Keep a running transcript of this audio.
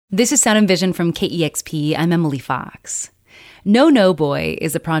This is Sound and Vision from KEXP. I'm Emily Fox. No No Boy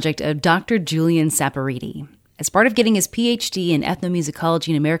is the project of Dr. Julian Saporiti. As part of getting his PhD in ethnomusicology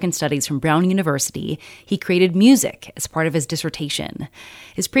and American studies from Brown University, he created music as part of his dissertation.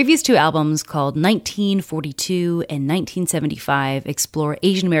 His previous two albums, called 1942 and 1975, explore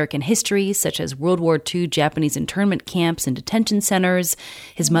Asian American history, such as World War II Japanese internment camps and detention centers,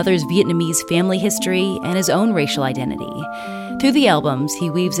 his mother's Vietnamese family history, and his own racial identity. Through the albums,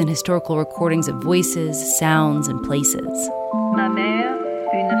 he weaves in historical recordings of voices, sounds, and places. Ma mère,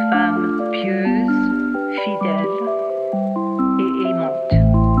 une femme pieuse, fidèle et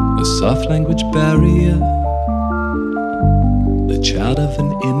aimante. A soft language barrier, the child of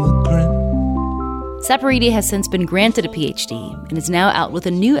an immigrant. Saporiti has since been granted a PhD and is now out with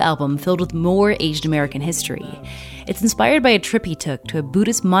a new album filled with more Asian American history. It's inspired by a trip he took to a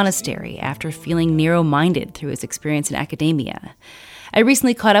Buddhist monastery after feeling narrow-minded through his experience in academia. I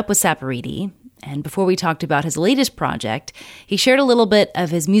recently caught up with Saporiti, and before we talked about his latest project, he shared a little bit of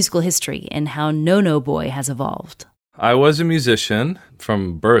his musical history and how No No Boy has evolved. I was a musician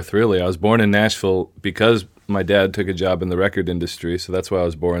from birth, really. I was born in Nashville because my dad took a job in the record industry, so that's why I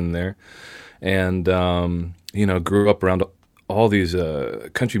was born there. And, grew up around all these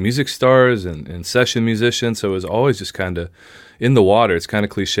country music stars and session musicians, so it was always just kind of in the water. It's kind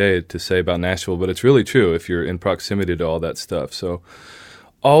of cliche to say about Nashville, but it's really true if you're in proximity to all that stuff. So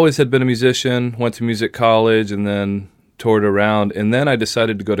always had been a musician, went to music college, and then toured around. And then I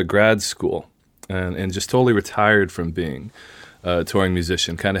decided to go to grad school and just totally retired from being a touring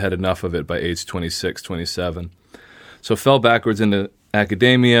musician. Kind of had enough of it by age 26, 27. So fell backwards into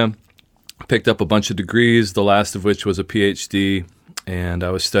academia, picked up a bunch of degrees, the last of which was a PhD. And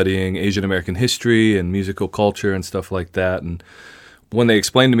I was studying Asian American history and musical culture and stuff like that. And when they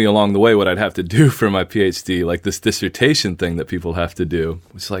explained to me along the way what I'd have to do for my PhD, like this dissertation thing that people have to do,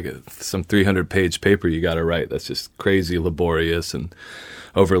 it's like some 300-page paper you got to write that's just crazy laborious and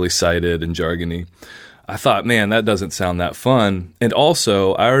overly cited and jargony. I thought, man, that doesn't sound that fun. And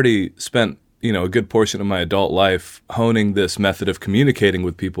also, I already spent a good portion of my adult life honing this method of communicating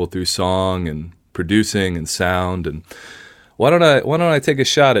with people through song and producing and sound. And why don't I take a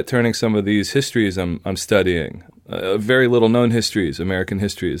shot at turning some of these histories I'm studying, very little known histories, American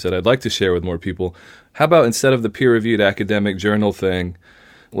histories that I'd like to share with more people. How about instead of the peer-reviewed academic journal thing,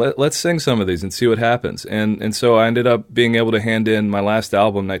 let's sing some of these and see what happens. And so I ended up being able to hand in my last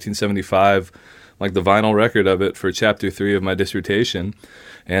album, 1975, like the vinyl record of it for chapter 3 of my dissertation,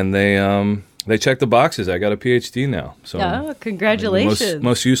 and they checked the boxes. I got a PhD now. So congratulations.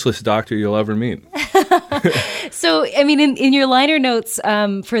 Most useless doctor you'll ever meet. So, I mean, in your liner notes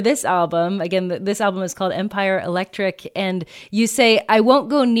for this album, again, this album is called Empire Electric, and you say, I won't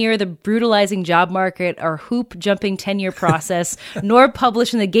go near the brutalizing job market or hoop-jumping tenure process, nor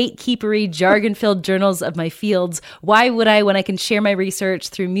publish in the gatekeepery, jargon-filled journals of my fields. Why would I when I can share my research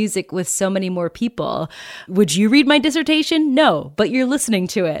through music with so many more people? Would you read my dissertation? No, but you're listening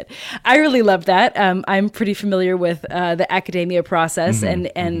to it. I really love that. I'm pretty familiar with the academia process,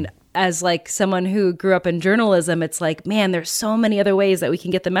 and as like someone who grew up in journalism, it's like, man, there's so many other ways that we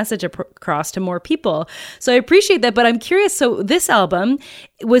can get the message across to more people. So I appreciate that, but I'm curious. So this album,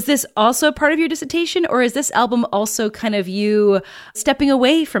 was this also part of your dissertation, or is this album also kind of you stepping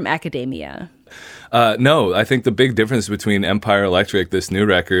away from academia? No, I think the big difference between Empire Electric, this new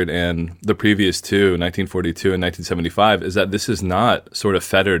record, and the previous two, 1942 and 1975, is that this is not sort of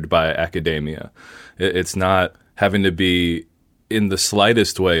fettered by academia. It's not having to be in the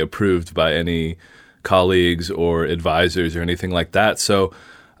slightest way approved by any colleagues or advisors or anything like that. So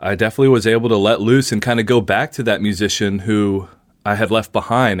I definitely was able to let loose and kind of go back to that musician who I had left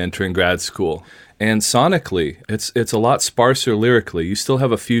behind entering grad school. And sonically, it's a lot sparser lyrically. You still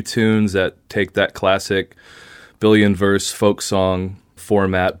have a few tunes that take that classic billion-verse folk song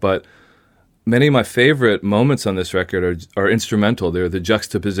format, but many of my favorite moments on this record are instrumental. They're the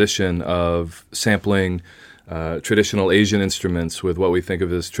juxtaposition of sampling traditional Asian instruments with what we think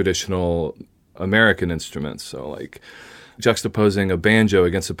of as traditional American instruments. So like juxtaposing a banjo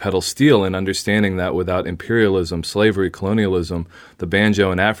against a pedal steel and understanding that without imperialism, slavery, colonialism, the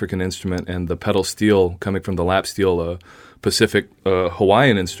banjo, an African instrument, and the pedal steel coming from the lap steel, a Pacific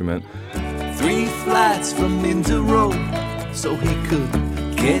Hawaiian instrument. 3 flights from Inter Road so he could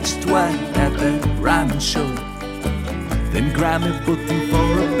catch Dwight at that rhyming show. Then Grammy booked him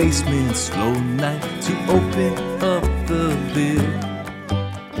for a basement slow night to open up the bill.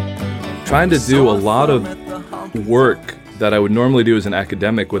 Trying to do a lot of work that I would normally do as an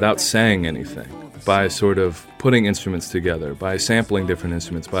academic without saying anything, by sort of putting instruments together, by sampling different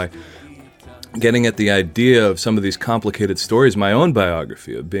instruments, by getting at the idea of some of these complicated stories, my own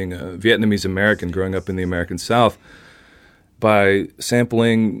biography of being a Vietnamese American growing up in the American South, by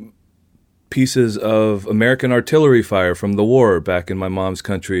sampling pieces of American artillery fire from the war back in my mom's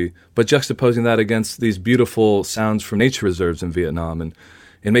country, but juxtaposing that against these beautiful sounds from nature reserves in Vietnam, and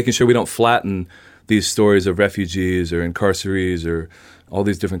making sure we don't flatten these stories of refugees or incarcerees or all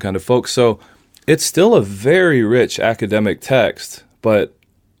these different kind of folks. So it's still a very rich academic text, but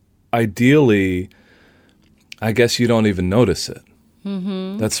ideally, I guess you don't even notice it.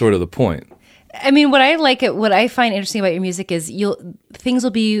 Mm-hmm. That's sort of the point. I mean, what I find interesting about your music is things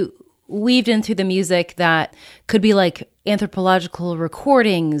will be weaved in through the music that could be like anthropological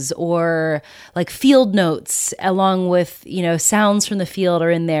recordings or like field notes, along with, sounds from the field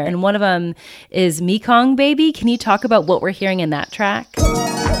are in there. And one of them is Mekong Baby. Can you talk about what we're hearing in that track?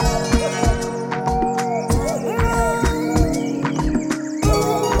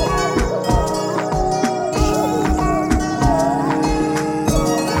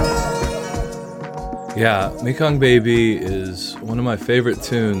 Yeah, Mekong Baby is one of my favorite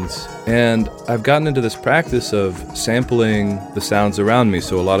tunes, and I've gotten into this practice of sampling the sounds around me,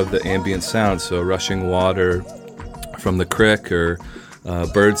 so a lot of the ambient sounds, so rushing water from the creek or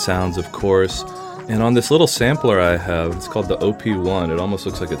bird sounds, of course. And on this little sampler I have, it's called the OP1. It almost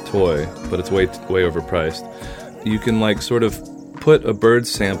looks like a toy, but it's way overpriced. You can sort of put a bird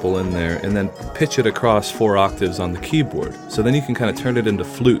sample in there and then pitch it across 4 octaves on the keyboard. So then you can kind of turn it into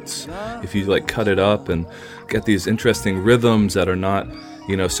flutes if you cut it up and get these interesting rhythms that are not,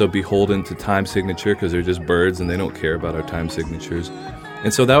 so beholden to time signature, because they're just birds and they don't care about our time signatures.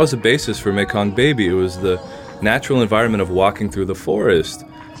 And so that was the basis for Mekong Baby. It was the natural environment of walking through the forest.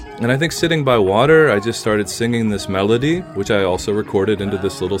 And I think sitting by water, I just started singing this melody, which I also recorded into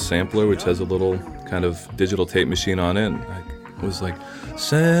this little sampler, which has a little kind of digital tape machine on it. And it was like,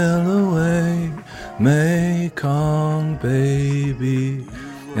 sail away, Mekong Baby.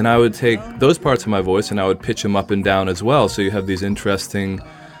 And I would take those parts of my voice and I would pitch them up and down as well. So you have these interesting,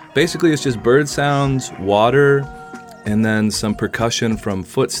 basically it's just bird sounds, water, and then some percussion from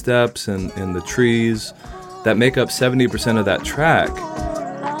footsteps and the trees that make up 70% of that track.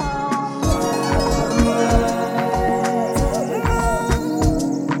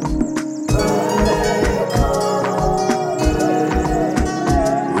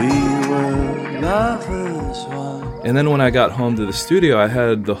 And then when I got home to the studio, I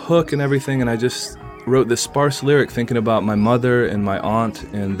had the hook and everything, and I just wrote this sparse lyric thinking about my mother and my aunt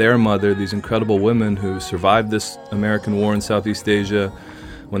and their mother, these incredible women who survived this American war in Southeast Asia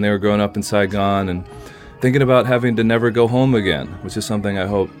when they were growing up in Saigon, and thinking about having to never go home again, which is something I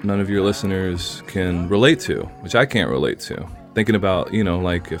hope none of your listeners can relate to, which I can't relate to. Thinking about,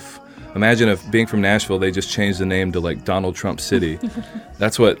 imagine if being from Nashville, they just changed the name to Donald Trump City.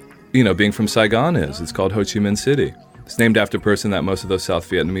 That's what being from Saigon is. It's called Ho Chi Minh City. It's named after a person that most of those South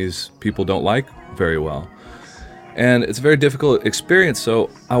Vietnamese people don't like very well. And it's a very difficult experience, so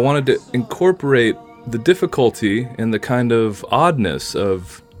I wanted to incorporate the difficulty and the kind of oddness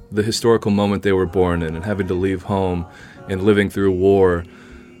of the historical moment they were born in and having to leave home and living through war.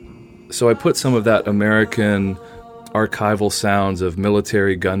 So I put some of that American archival sounds of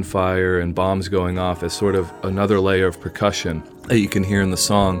military gunfire and bombs going off as sort of another layer of percussion that you can hear in the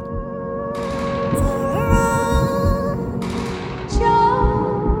song.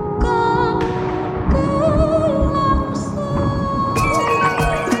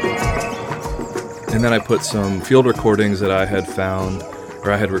 And then I put some field recordings that I had found,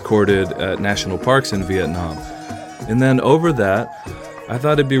 or I had recorded at national parks in Vietnam. And then over that, I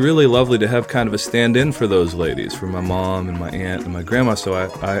thought it'd be really lovely to have kind of a stand-in for those ladies, for my mom and my aunt and my grandma. So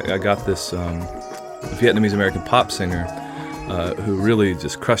I got this Vietnamese American pop singer who really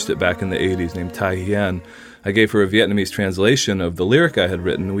just crushed it back in the 80s, named Thai Hien. I gave her a Vietnamese translation of the lyric I had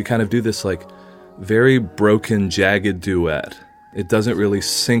written. We kind of do this very broken, jagged duet. It doesn't really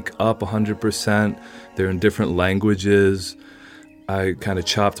sync up 100%. They're in different languages. I kind of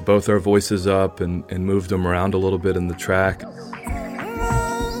chopped both our voices up and moved them around a little bit in the track.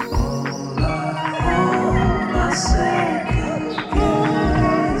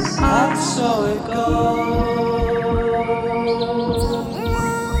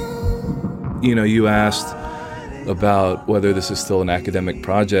 You asked about whether this is still an academic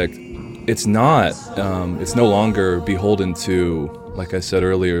project. It's not. It's no longer beholden to, like I said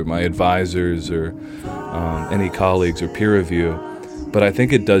earlier, my advisors or any colleagues or peer review. But I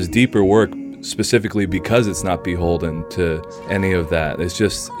think it does deeper work specifically because it's not beholden to any of that. It's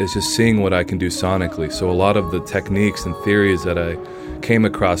just seeing what I can do sonically. So a lot of the techniques and theories that I came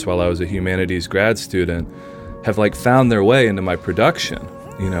across while I was a humanities grad student have found their way into my production.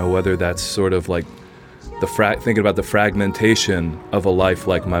 whether that's sort of like thinking about the fragmentation of a life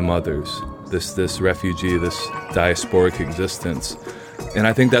like my mother's, this refugee, this diasporic existence. And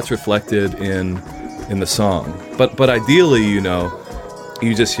I think that's reflected in the song. But ideally, you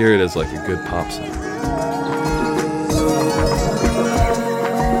just hear it as like a good pop song.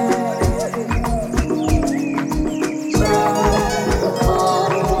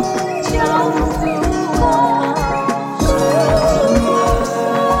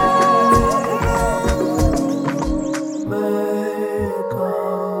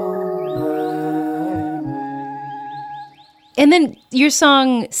 And then your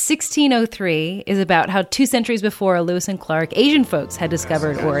song 1603 is about how 2 centuries before Lewis and Clark, Asian folks had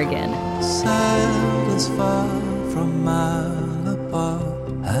discovered Oregon. Sailed as far from Malabar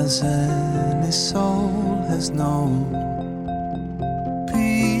as any soul has known.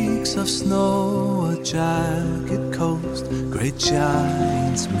 Peaks of snow, a jagged coast, great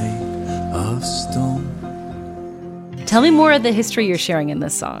giants made of stone. Tell me more of the history you're sharing in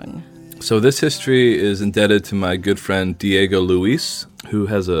this song. So this history is indebted to my good friend Diego Luis, who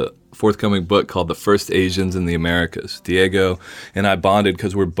has a forthcoming book called The First Asians in the Americas. Diego and I bonded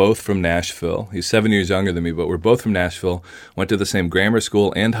because we're both from Nashville. He's 7 years younger than me, but we're both from Nashville, went to the same grammar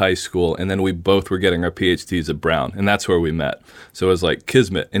school and high school, and then we both were getting our PhDs at Brown, and that's where we met. So it was like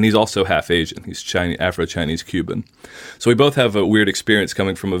kismet, and he's also half Asian. He's Chinese, Afro-Chinese Cuban. So we both have a weird experience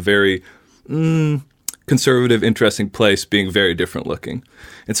coming from a very conservative, interesting place, being very different looking.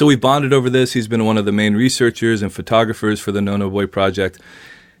 And so we bonded over this. He's been one of the main researchers and photographers for the No No Boy Project.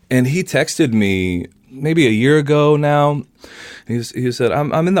 And he texted me maybe a year ago now. He said,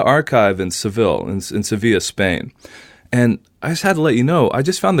 I'm in the archive in Seville, in Sevilla, Spain. And I just had to let you know, I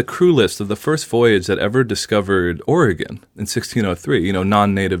just found the crew list of the first voyage that ever discovered Oregon in 1603,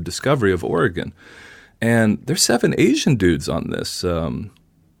 non-native discovery of Oregon. And there's 7 Asian dudes on this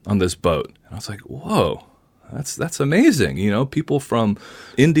boat. And I was like, whoa, that's amazing. People from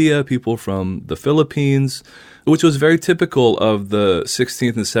India, people from the Philippines, which was very typical of the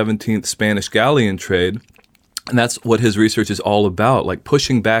 16th and 17th Spanish galleon trade. And that's what his research is all about, like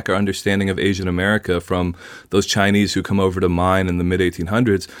pushing back our understanding of Asian America from those Chinese who come over to mine in the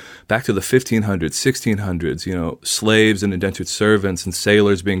mid-1800s back to the 1500s, 1600s, slaves and indentured servants and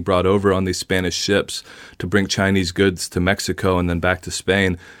sailors being brought over on these Spanish ships to bring Chinese goods to Mexico and then back to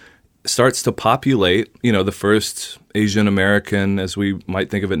Spain. Starts to populate, the first Asian American, as we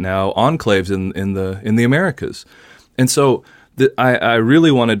might think of it now, enclaves in the Americas. And so I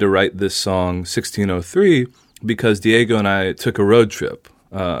really wanted to write this song 1603 because Diego and I took a road trip.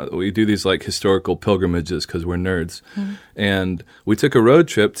 We do these like historical pilgrimages because we're nerds. Mm-hmm. And we took a road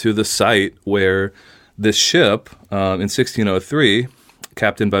trip to the site where this ship in 1603,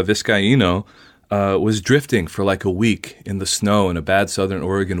 captained by Vizcaíno, was drifting for like a week in the snow in a bad southern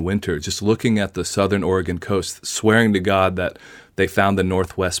Oregon winter, just looking at the southern Oregon coast, swearing to God that they found the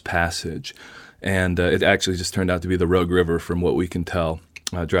Northwest Passage. And it actually just turned out to be the Rogue River from what we can tell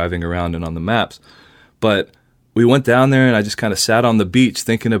driving around and on the maps. But we went down there and I just kind of sat on the beach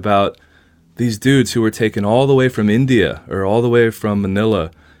thinking about these dudes who were taken all the way from India or all the way from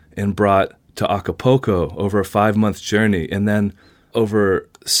Manila and brought to Acapulco over a 5-month journey. And then over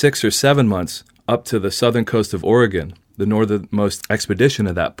 6 or 7 months up to the southern coast of Oregon, the northernmost expedition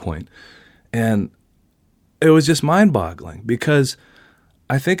at that point. And it was just mind-boggling because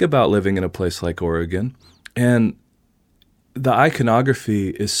I think about living in a place like Oregon, and the iconography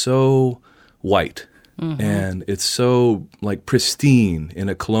is so white, and it's so like pristine in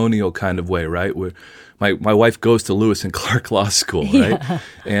a colonial kind of way, right? Where my wife goes to Lewis and Clark Law School, right? Yeah.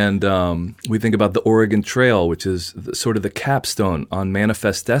 And we think about the Oregon Trail, which is sort of the capstone on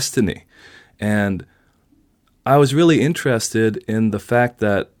Manifest Destiny. And I was really interested in the fact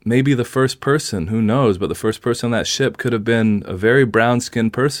that maybe the first person, who knows, but the first person on that ship could have been a very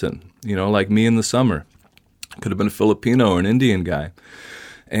brown-skinned person, like me in the summer. Could have been a Filipino or an Indian guy.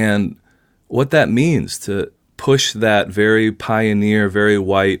 And what that means to push that very pioneer, very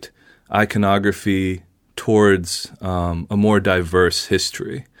white iconography towards a more diverse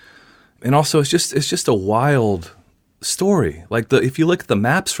history. And also, it's just a wild story. Like if you look at the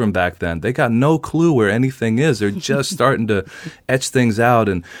maps from back then, they got no clue where anything is. They're just starting to etch things out,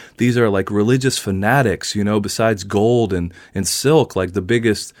 and these are like religious fanatics, besides gold and silk. Like the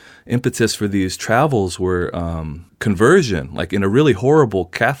biggest impetus for these travels were conversion, like in a really horrible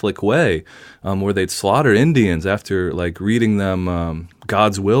Catholic way, where they'd slaughter Indians after like reading them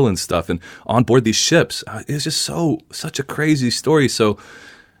God's will and stuff. And on board these ships, it's just such a crazy story. So,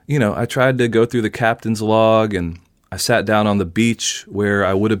 I tried to go through the captain's log, and I sat down on the beach where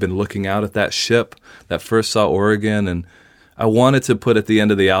I would have been looking out at that ship that first saw Oregon, and I wanted to put at the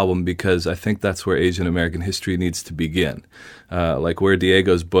end of the album because I think that's where Asian American history needs to begin. Like where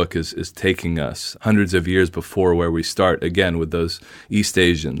Diego's book is taking us hundreds of years before where we start, again, with those East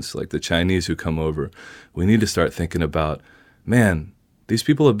Asians, like the Chinese who come over. We need to start thinking about, man, these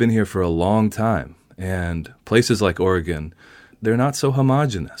people have been here for a long time. And places like Oregon, they're not so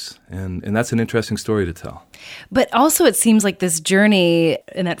homogenous. And that's an interesting story to tell. But also it seems like this journey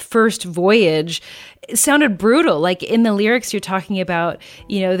in that first voyage sounded brutal. Like in the lyrics you're talking about,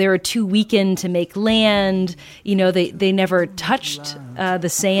 they were too weakened to make land. They never touched the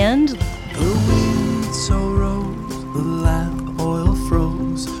sand. The wind so rose, the lamp oil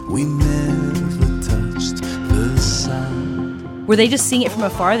froze. We never touched the sun. Were they just seeing it from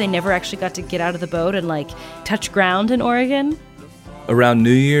afar? They never actually got to get out of the boat and touch ground in Oregon? Around New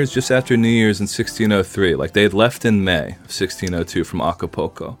Year's, just after New Year's in 1603, they had left in May of 1602 from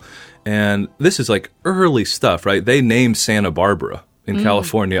Acapulco. And this is early stuff, right? They named Santa Barbara in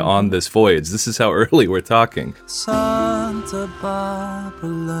California on this voyage. This is how early we're talking. Santa Barbara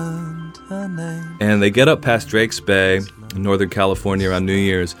learned her name. And they get up past Drake's Bay in Northern California around New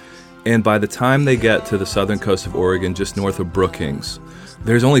Year's. And by the time they get to the southern coast of Oregon, just north of Brookings,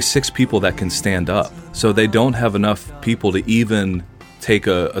 there's only 6 people that can stand up. So they don't have enough people to even take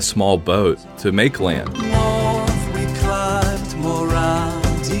a small boat to make land. North we climbed, more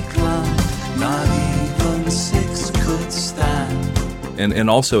round he climbed, not even 6 could stand. And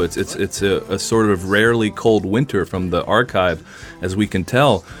also it's a sort of rarely cold winter from the archive, as we can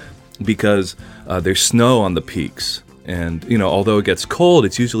tell, because there's snow on the peaks. And, although it gets cold,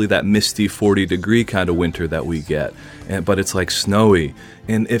 it's usually that misty 40-degree kind of winter that we get. But it's snowy.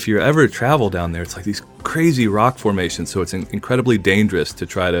 And if you ever travel down there, it's these crazy rock formations. So it's incredibly dangerous to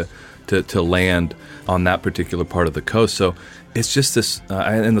try to land on that particular part of the coast. So it's just this,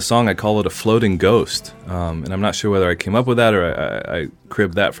 in the song I call it a floating ghost. And I'm not sure whether I came up with that or I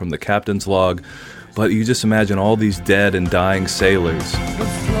cribbed that from the captain's log. But you just imagine all these dead and dying sailors. The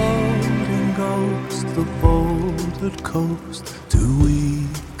floating ghost, the bouldered coast, too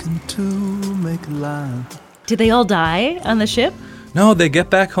weak and to make land. Did they all die on the ship? No, they get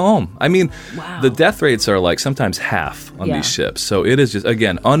back home. I mean, Wow. The death rates are sometimes half on these ships. So it is just,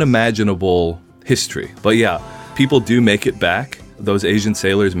 again, unimaginable history. But yeah, people do make it back. Those Asian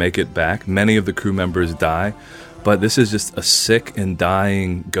sailors make it back. Many of the crew members die. But this is just a sick and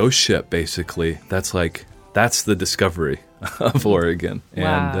dying ghost ship, basically. That's the discovery of Oregon.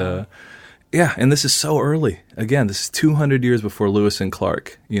 Wow. And and this is so early. Again, this is 200 years before Lewis and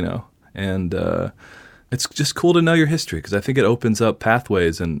Clark, and it's just cool to know your history because I think it opens up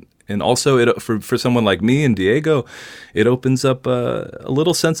pathways and also for someone like me and Diego, it opens up a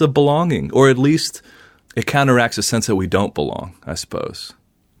little sense of belonging, or at least it counteracts a sense that we don't belong, I suppose.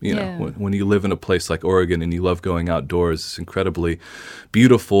 When you live in a place like Oregon and you love going outdoors, it's incredibly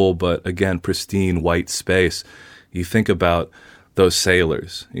beautiful, but again, pristine white space. You think about those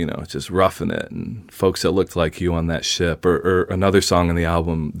sailors, just roughing it, and folks that looked like you on that ship. Or another song on the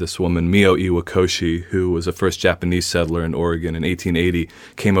album, this woman, Mio Iwakoshi, who was the first Japanese settler in Oregon in 1880,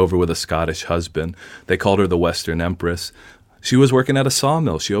 came over with a Scottish husband. They called her the Western Empress. She was working at a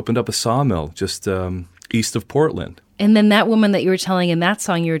sawmill. She opened up a sawmill just east of Portland. And then that woman that you were telling in that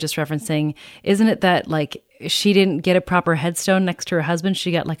song you were just referencing, isn't it that she didn't get a proper headstone next to her husband?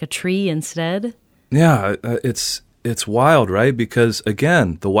 She got a tree instead? Yeah, it's wild, right? Because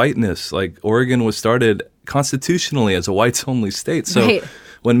again, the whiteness, Oregon was started constitutionally as a whites-only state. So right.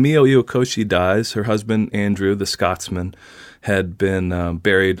 When Mio Iwakoshi dies, her husband, Andrew, the Scotsman, had been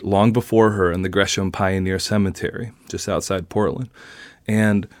buried long before her in the Gresham Pioneer Cemetery, just outside Portland.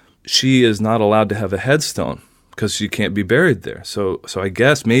 And she is not allowed to have a headstone because she can't be buried there. So I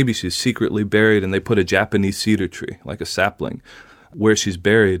guess maybe she's secretly buried, and they put a Japanese cedar tree, like a sapling, where she's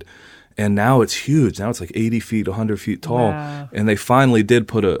buried. And now it's huge. Now it's 80 feet, 100 feet tall. Wow. And they finally did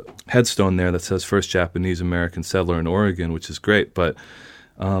put a headstone there that says first Japanese-American settler in Oregon, which is great. But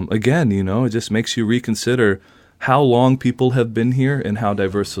again, it just makes you reconsider how long people have been here and how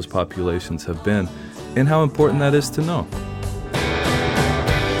diverse those populations have been and how important that is to know.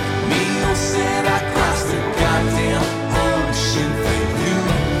 Mio said I crossed the goddamn ocean for you.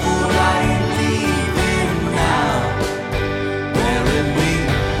 Fool, I ain't leaving now. Bury me,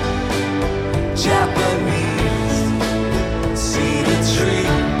 Japanese cedar tree.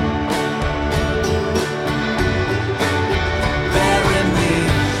 Bury me,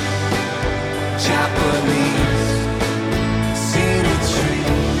 Japanese cedar tree.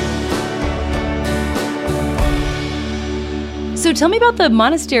 So tell me about the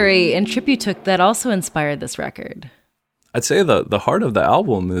monastery and trip you took that also inspired this record. I'd say the heart of the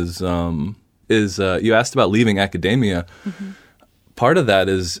album is you asked about leaving academia. Mm-hmm. part of that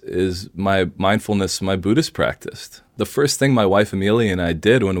is my mindfulness, my Buddhist practice. The first thing my wife Amelia and I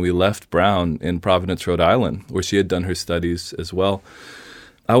did when we left Brown in Providence, Rhode Island, where she had done her studies as well,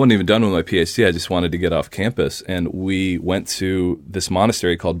 I wasn't even done with my PhD. I just wanted to get off campus. And we went to this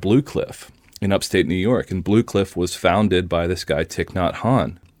monastery called Blue Cliff in upstate New York. And Blue Cliff was founded by this guy, Thich Nhat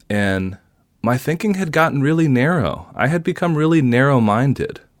Hanh. And my thinking had gotten really narrow. I had become really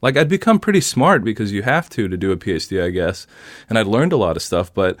narrow-minded. Like, I'd become pretty smart because you have to do a PhD, I guess. And I'd learned a lot of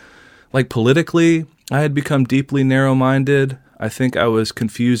stuff. But, like, politically, I had become deeply narrow-minded. I think I was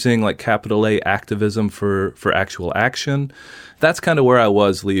confusing, like, capital A activism for actual action. That's kind of where I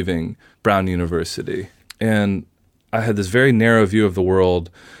was leaving Brown University. And I had this very narrow view of the world,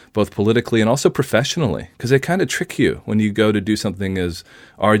 both politically and also professionally, because they kind of trick you when you go to do something as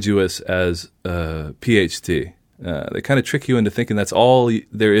arduous as a PhD. They kind of trick you into thinking that's all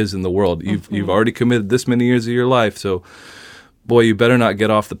there is in the world. You've already committed this many years of your life, so boy, you better not get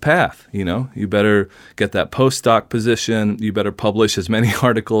off the path, you know? You better get that postdoc position. You better publish as many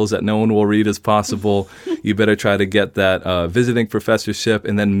articles that no one will read as possible. You better try to get that visiting professorship,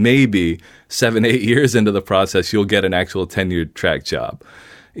 and then maybe 7-8 years into the process, you'll get an actual tenured track job.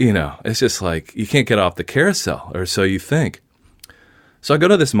 You know, it's just like you can't get off the carousel, or so you think. So I go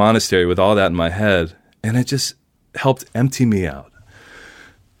to this monastery with all that in my head, and it just helped empty me out.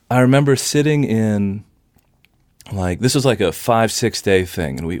 I remember sitting in, like, this was like a 5-6 day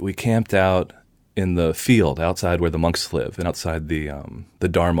thing, and we camped out in the field outside where the monks live, and outside the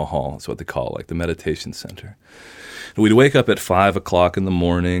Dharma hall, is what they call it, like the meditation center. And we'd wake up at 5 o'clock in the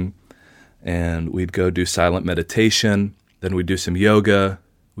morning, and we'd go do silent meditation, then we'd do some yoga,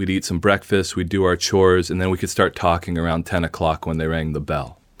 we'd eat some breakfast, we'd do our chores, and then we could start talking around 10 o'clock when they rang the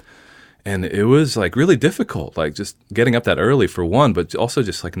bell. And it was, like, really difficult, like, just getting up that early for one, but also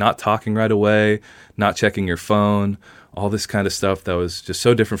just, like, not talking right away, not checking your phone, all this kind of stuff that was just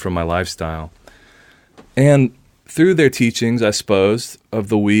so different from my lifestyle. And through their teachings, I suppose, of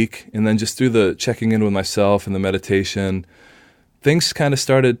the week, and then just through the checking in with myself and the meditation, things kind of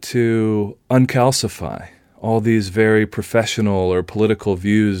started to uncalcify all these very professional or political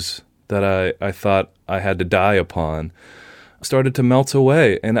views that I thought I had to die upon. Started to melt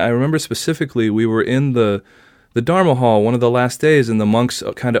away. And I remember specifically we were in the Dharma hall one of the last days, and the monks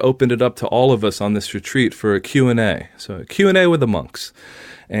kind of opened it up to all of us on this retreat for a Q&A. So a Q&A with the monks.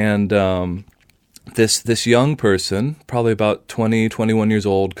 And this young person, probably about 20, 21 years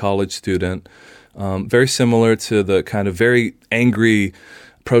old, college student, very similar to the kind of very angry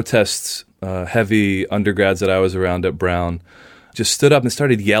protests, heavy undergrads that I was around at Brown, just stood up and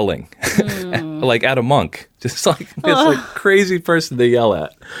started yelling, like at a monk. Just like this like crazy person to yell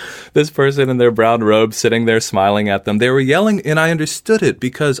at. This person in their brown robe sitting there smiling at them. They were yelling, and I understood it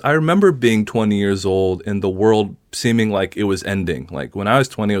because I remember being 20 years old and the world seeming like it was ending. Like when I was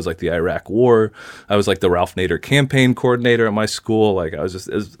 20, it was like the Iraq War. I was like the Ralph Nader campaign coordinator at my school. Like I was just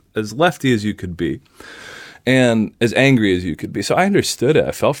as lefty as you could be and as angry as you could be. So I understood it.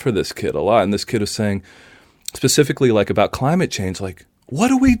 I felt for this kid a lot. And this kid was saying, specifically like about climate change, like, what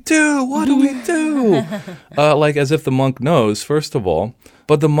do we do? What do we do? Like as if the monk knows, first of all.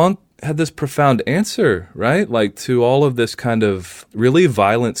 But the monk had this profound answer, right? Like to all of this kind of really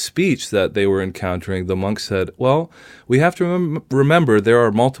violent speech that they were encountering, the monk said, well, we have to remember there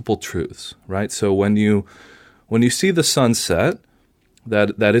are multiple truths, right? So when you see the sun set,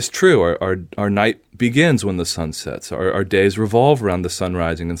 that is true. Our night begins when the sun sets. Our days revolve around the sun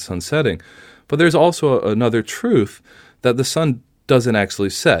rising and sun setting. But there's also another truth that the sun doesn't actually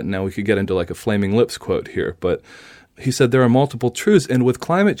set. Now, we could get into like a Flaming Lips quote here, but he said there are multiple truths. And with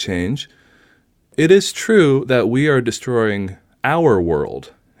climate change, it is true that we are destroying our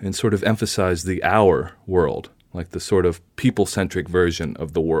world and sort of emphasize the our world, like the sort of people-centric version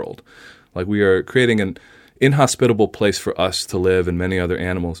of the world. Like we are creating an inhospitable place for us to live and many other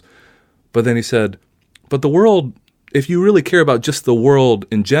animals. But then he said, but the world, if you really care about just the world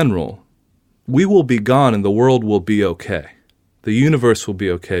in general, we will be gone and the world will be okay. The universe will be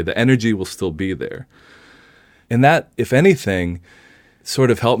okay. The energy will still be there. And that, if anything,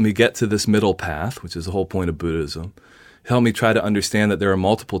 sort of helped me get to this middle path, which is the whole point of Buddhism. It helped me try to understand that there are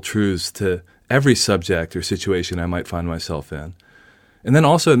multiple truths to every subject or situation I might find myself in. And then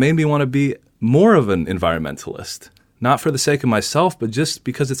also it made me want to be more of an environmentalist, not for the sake of myself, but just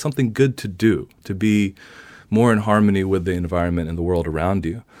because it's something good to do, to be more in harmony with the environment and the world around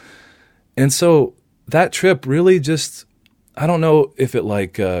you. And so that trip really just, I don't know if it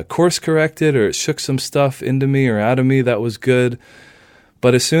like course corrected or it shook some stuff into me or out of me that was good.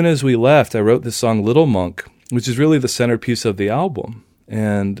 But as soon as we left, I wrote this song Little Monk, which is really the centerpiece of the album.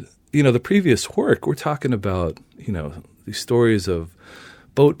 And, you know, the previous work, we're talking about, you know, these stories of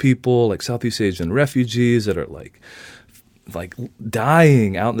boat people, like Southeast Asian refugees that are like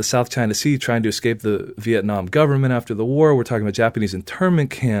dying out in the South China Sea trying to escape the Vietnam government after the war. We're talking about Japanese internment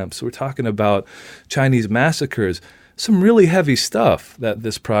camps. We're talking about Chinese massacres. Some really heavy stuff that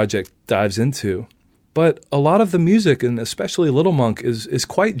this project dives into. But a lot of the music, and especially Little Monk, is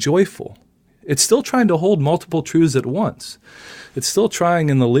quite joyful. It's still trying to hold multiple truths at once. It's still trying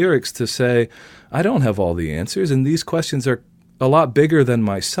in the lyrics to say, I don't have all the answers, and these questions are a lot bigger than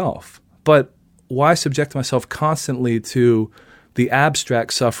myself. But why subject myself constantly to the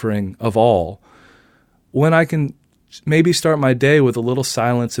abstract suffering of all when I can maybe start my day with a little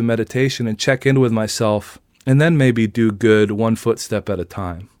silence and meditation and check in with myself and then maybe do good one footstep at a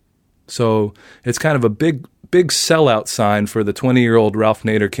time? So it's kind of a big sellout sign for the 20-year-old Ralph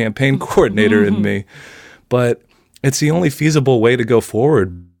Nader campaign coordinator in me. But it's the only feasible way to go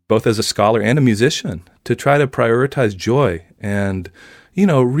forward, both as a scholar and a musician, to try to prioritize joy and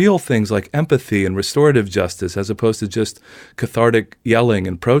real things like empathy and restorative justice as opposed to just cathartic yelling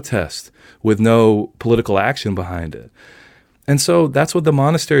and protest with no political action behind it. And so that's what the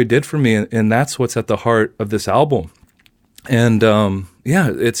monastery did for me, and that's what's at the heart of this album. And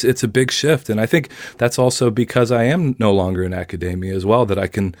it's a big shift. And I think that's also because I am no longer in academia as well, that I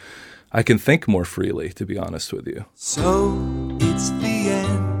can think more freely, to be honest with you. So it's the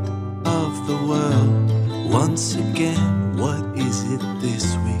end of the world once again. What is it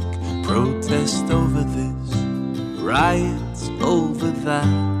this week? Protest over this, riots over that.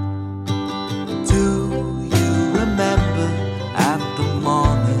 Do you remember at the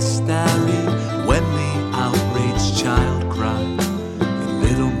monastery when the outraged child cried and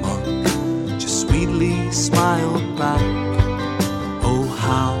Little Monk just sweetly smiled back? Oh,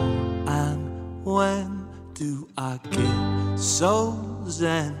 how and when do I get so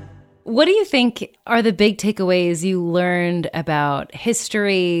zen? What do you think are the big takeaways you learned about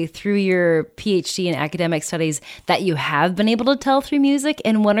history through your PhD in academic studies that you have been able to tell through music?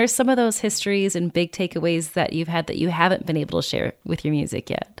 And what are some of those histories and big takeaways that you've had that you haven't been able to share with your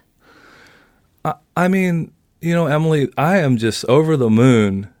music yet? I mean, Emily, I am just over the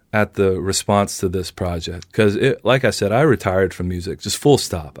moon at the response to this project because, like I said, I retired from music, just full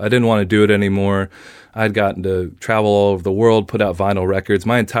stop. I didn't want to do it anymore. I'd gotten to travel all over the world, put out vinyl records.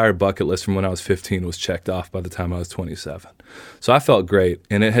 My entire bucket list from when I was 15 was checked off by the time I was 27. So I felt great,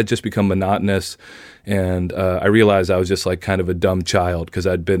 and it had just become monotonous, and I realized I was just like kind of a dumb child because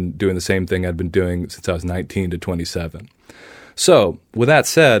I'd been doing the same thing I'd been doing since I was 19 to 27. So with that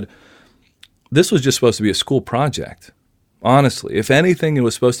said, this was just supposed to be a school project. Honestly, if anything, it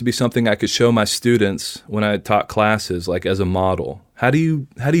was supposed to be something I could show my students when I taught classes, like as a model. How do you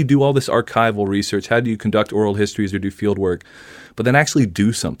do all this archival research? How do you conduct oral histories or do field work, but then actually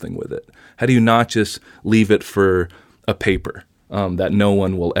do something with it? How do you not just leave it for a paper that no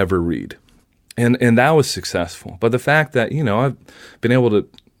one will ever read? And that was successful. But the fact that, I've been able to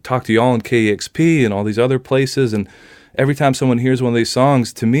talk to y'all in KEXP and all these other places, and every time someone hears one of these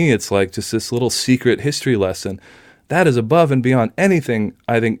songs, to me, it's like just this little secret history lesson. That is above and beyond anything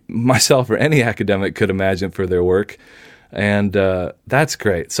I think myself or any academic could imagine for their work. And that's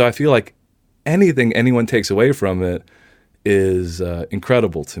great. So I feel like anything anyone takes away from it is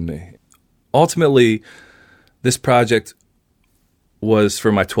incredible to me. Ultimately, this project was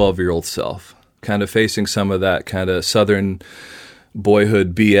for my 12-year-old self, kind of facing some of that kind of Southern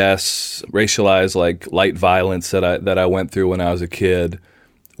boyhood BS, racialized like light violence that I went through when I was a kid.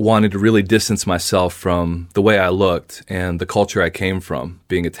 Wanted to really distance myself from the way I looked and the culture I came from,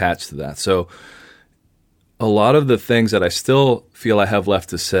 being attached to that. So a lot of the things that I still feel I have left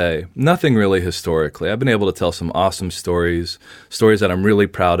to say, nothing really historically. I've been able to tell some awesome stories that I'm really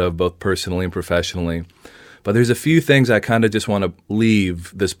proud of, both personally and professionally. But there's a few things I kind of just want to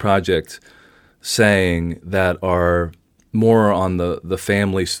leave this project saying that are more on the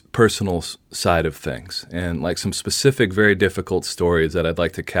family's personal side of things, and like some specific, very difficult stories that I'd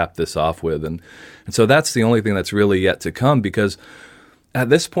like to cap this off with. And so that's the only thing that's really yet to come, because at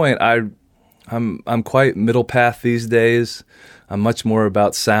this point, I'm quite middle path these days. I'm much more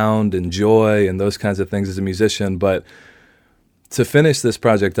about sound and joy and those kinds of things as a musician. But to finish this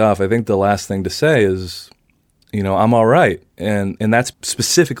project off, I think the last thing to say is, I'm all right. And that's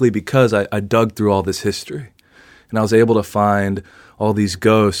specifically because I dug through all this history. And I was able to find all these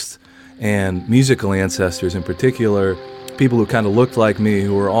ghosts and musical ancestors in particular, people who kind of looked like me,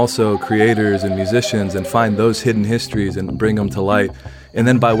 who were also creators and musicians, and find those hidden histories and bring them to light. And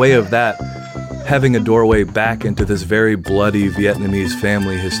then by way of that, having a doorway back into this very bloody Vietnamese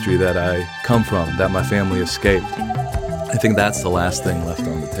family history that I come from, that my family escaped. I think that's the last thing left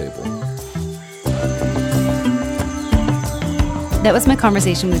on the table. That was my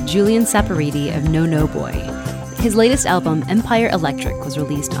conversation with Julian Saporiti of No No Boy. His latest album, Empire Electric, was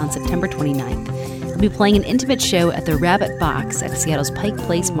released on September 29th. He'll be playing an intimate show at the Rabbit Box at Seattle's Pike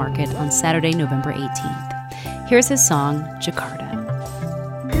Place Market on Saturday, November 18th. Here's his song, Jakarta.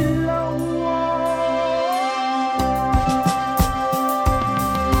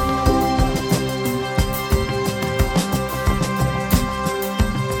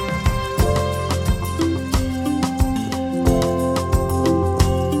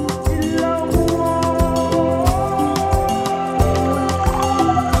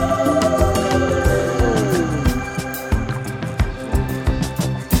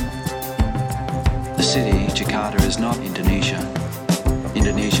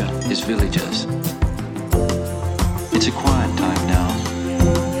 Villages. It's a quiet time now,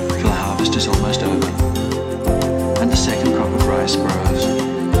 for the harvest is almost over, and the second crop of rice grows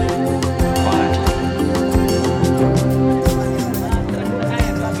quietly.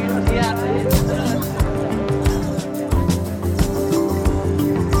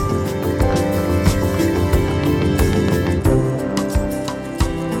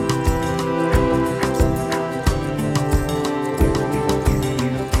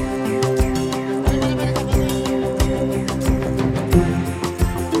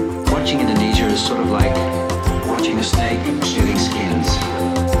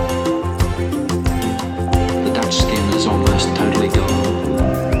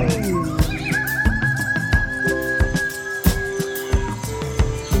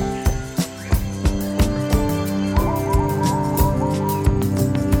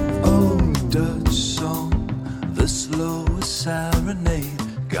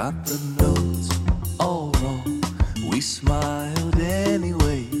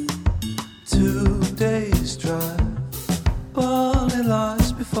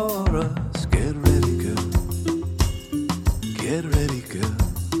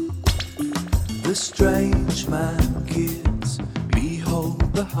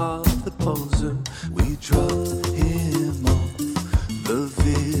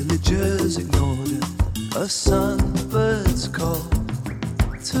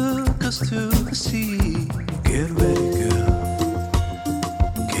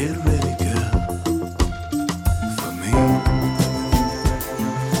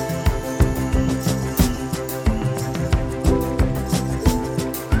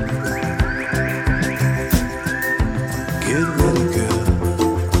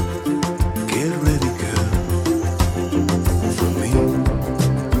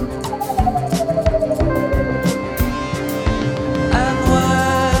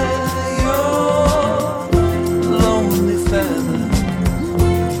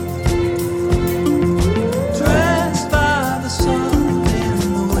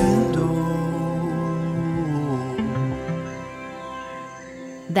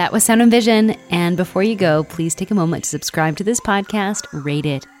 That was Sound and Vision, and before you go, please take a moment to subscribe to this podcast, rate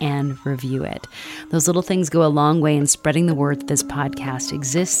it, and review it. Those little things go a long way in spreading the word that this podcast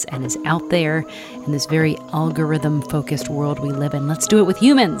exists and is out there in this very algorithm-focused world we live in. Let's do it with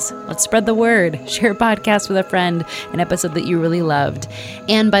humans. Let's spread the word. Share a podcast with a friend, an episode that you really loved.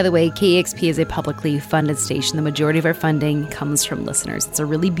 And by the way, KEXP is a publicly funded station. The majority of our funding comes from listeners. It's a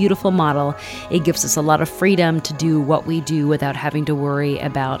really beautiful model. It gives us a lot of freedom to do what we do without having to worry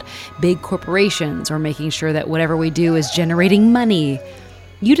about big corporations or making sure that whatever we do is generating money.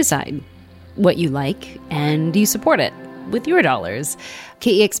 You decide what you like and you support it with your dollars.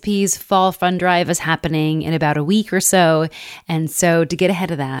 KEXP's fall fund drive is happening in about a week or so. And so to get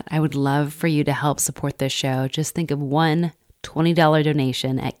ahead of that, I would love for you to help support this show. Just think of one $20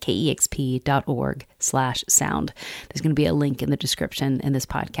 donation at kexp.org/sound. There's going to be a link in the description in this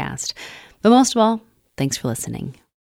podcast. But most of all, thanks for listening.